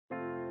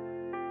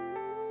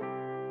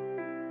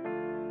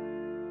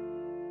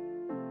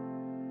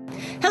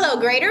Hello,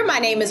 Grader. My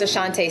name is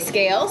Ashante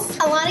Scales.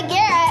 Alana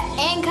Garrett.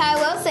 And Kai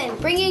Wilson,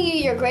 bringing you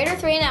your Grader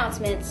 3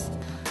 announcements.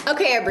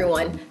 Okay,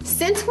 everyone.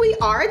 Since we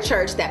are a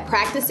church that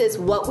practices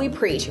what we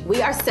preach,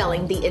 we are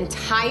selling the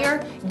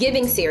entire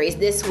giving series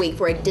this week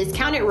for a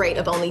discounted rate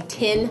of only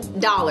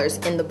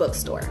 $10 in the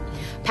bookstore.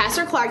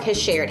 Pastor Clark has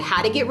shared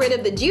how to get rid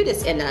of the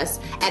Judas in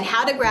us and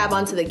how to grab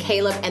onto the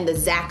Caleb and the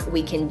Zach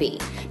we can be.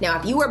 Now,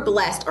 if you are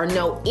blessed or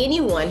know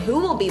anyone who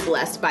will be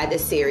blessed by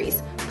this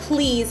series,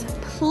 please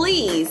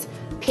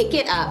pick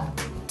it up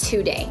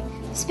today.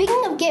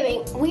 Speaking of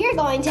giving, we are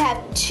going to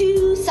have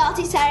 2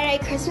 Salty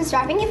Saturday Christmas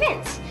wrapping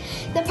events.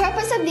 The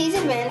purpose of these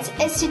events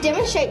is to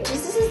demonstrate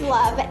Jesus'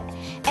 love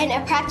in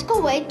a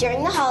practical way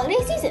during the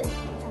holiday season.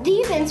 The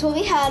events will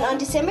be held on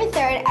December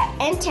 3rd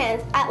and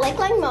 10th at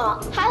Lakeline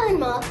Mall, Highland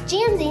Mall,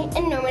 GMZ,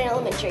 and Norman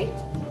Elementary.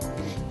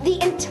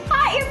 The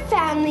entire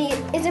family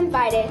is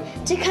invited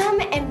to come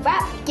and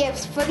wrap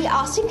gifts for the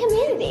Austin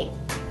community.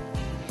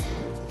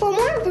 For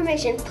more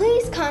information,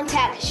 please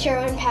contact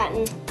Sherwin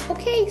Patton.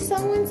 Okay,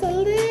 someone's a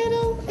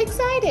little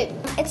excited.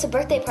 It's a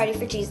birthday party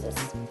for Jesus.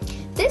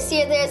 This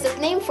year there is a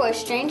theme for a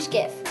strange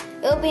gift.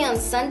 It will be on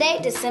Sunday,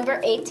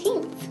 December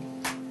 18th.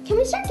 Can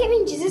we start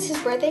giving Jesus his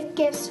birthday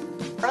gifts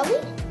early?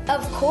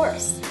 Of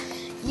course.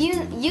 You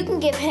can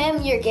give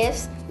him your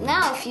gifts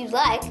now if you'd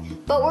like,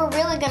 but we're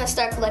really going to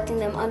start collecting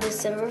them on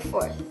December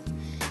 4th.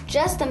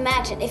 Just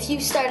imagine if you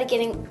started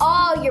getting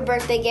all your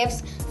birthday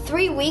gifts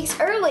 3 weeks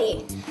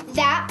early.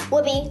 That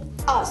would be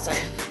awesome.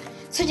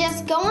 So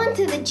just go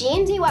onto the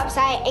GMZ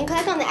website and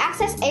click on the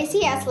Access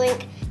ACS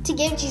link to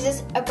give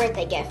Jesus a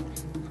birthday gift.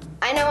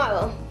 I know I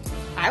will.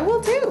 I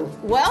will too.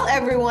 Well,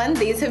 everyone,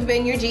 these have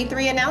been your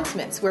G3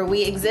 announcements, where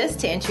we exist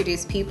to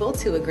introduce people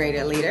to a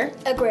greater leader,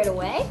 A greater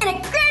way, And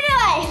a greater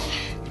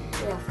life!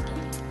 We'll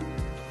forget.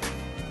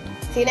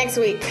 See you next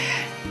week.